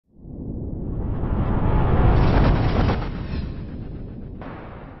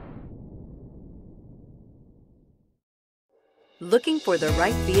Looking for the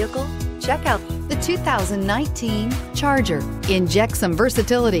right vehicle? Check out the 2019 Charger. Inject some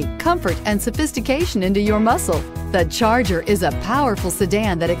versatility, comfort, and sophistication into your muscle. The Charger is a powerful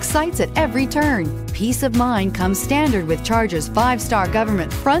sedan that excites at every turn. Peace of mind comes standard with Charger's 5-star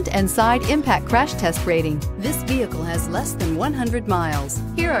government front and side impact crash test rating. This vehicle has less than 100 miles.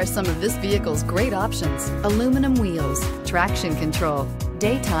 Here are some of this vehicle's great options: aluminum wheels, traction control,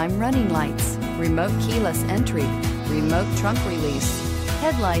 daytime running lights, remote keyless entry, remote trunk release,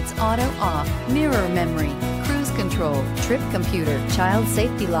 headlights auto off, mirror memory, cruise control, trip computer, child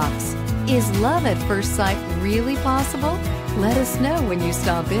safety locks. Is love at first sight really possible? Let us know when you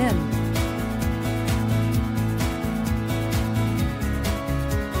stop in.